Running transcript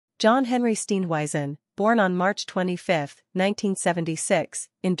John Henry Steenhuisen, born on March 25, 1976,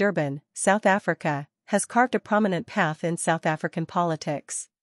 in Durban, South Africa, has carved a prominent path in South African politics.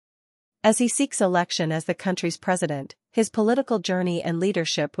 As he seeks election as the country's president, his political journey and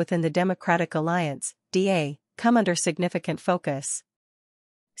leadership within the Democratic Alliance, DA, come under significant focus.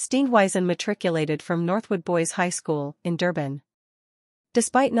 Steenhuisen matriculated from Northwood Boys High School, in Durban.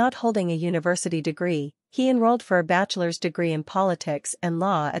 Despite not holding a university degree, he enrolled for a bachelor's degree in politics and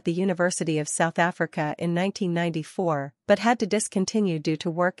law at the University of South Africa in 1994, but had to discontinue due to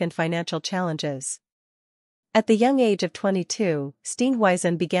work and financial challenges. At the young age of 22,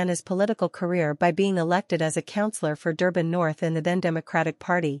 Steenhuisen began his political career by being elected as a councillor for Durban North in the then Democratic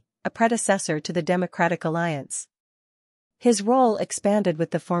Party, a predecessor to the Democratic Alliance. His role expanded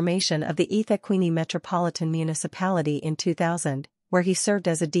with the formation of the eThekwini Metropolitan Municipality in 2000, where he served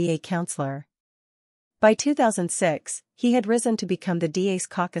as a DA councillor. By 2006, he had risen to become the DA's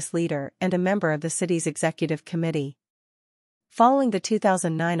caucus leader and a member of the city's executive committee. Following the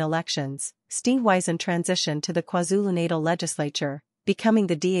 2009 elections, Steenhuisen transitioned to the KwaZulu-Natal Legislature, becoming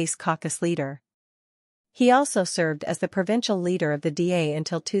the DA's caucus leader. He also served as the provincial leader of the DA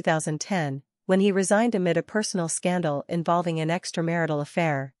until 2010, when he resigned amid a personal scandal involving an extramarital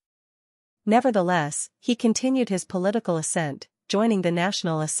affair. Nevertheless, he continued his political ascent, joining the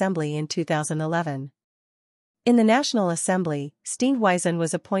National Assembly in 2011. In the National Assembly, Steenhuisen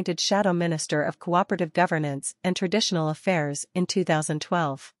was appointed Shadow Minister of Cooperative Governance and Traditional Affairs in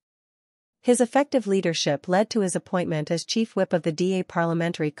 2012. His effective leadership led to his appointment as Chief Whip of the DA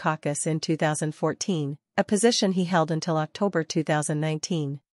Parliamentary Caucus in 2014, a position he held until October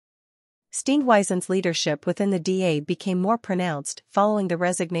 2019. Steenhuisen's leadership within the DA became more pronounced following the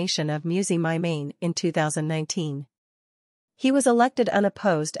resignation of Mmusi Maimane in 2019. He was elected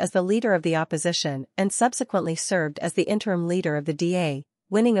unopposed as the leader of the opposition and subsequently served as the interim leader of the DA,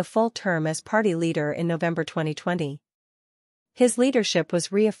 winning a full term as party leader in November 2020. His leadership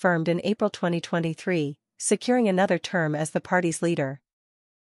was reaffirmed in April 2023, securing another term as the party's leader.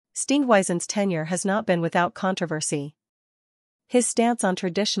 Steenhuisen's tenure has not been without controversy. His stance on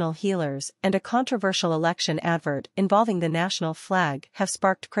traditional healers and a controversial election advert involving the national flag have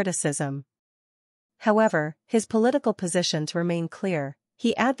sparked criticism. However, his political positions remain clear.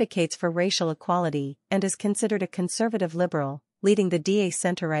 He advocates for racial equality and is considered a conservative liberal, leading the DA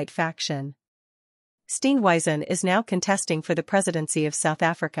centre-right faction. Steenhuisen is now contesting for the presidency of South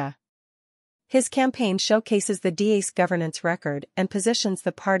Africa. His campaign showcases the DA's governance record and positions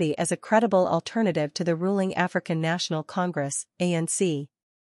the party as a credible alternative to the ruling African National Congress, ANC.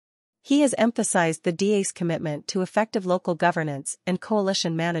 He has emphasized the DA's commitment to effective local governance and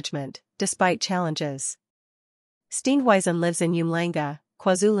coalition management, despite challenges. Steenhuisen lives in Mpumalanga,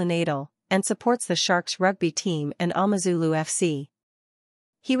 KwaZulu-Natal, and supports the Sharks rugby team and AmaZulu FC.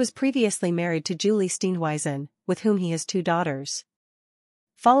 He was previously married to Julie Steenhuisen, with whom he has 2 daughters.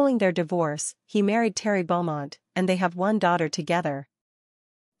 Following their divorce, he married Terry Beaumont, and they have 1 daughter together.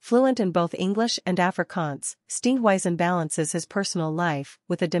 Fluent in both English and Afrikaans, Steenhuisen balances his personal life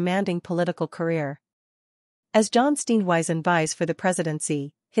with a demanding political career. As John Steenhuisen vies for the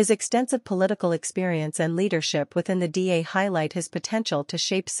presidency, his extensive political experience and leadership within the DA highlight his potential to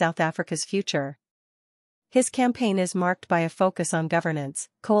shape South Africa's future. His campaign is marked by a focus on governance,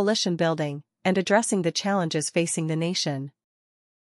 coalition building, and addressing the challenges facing the nation.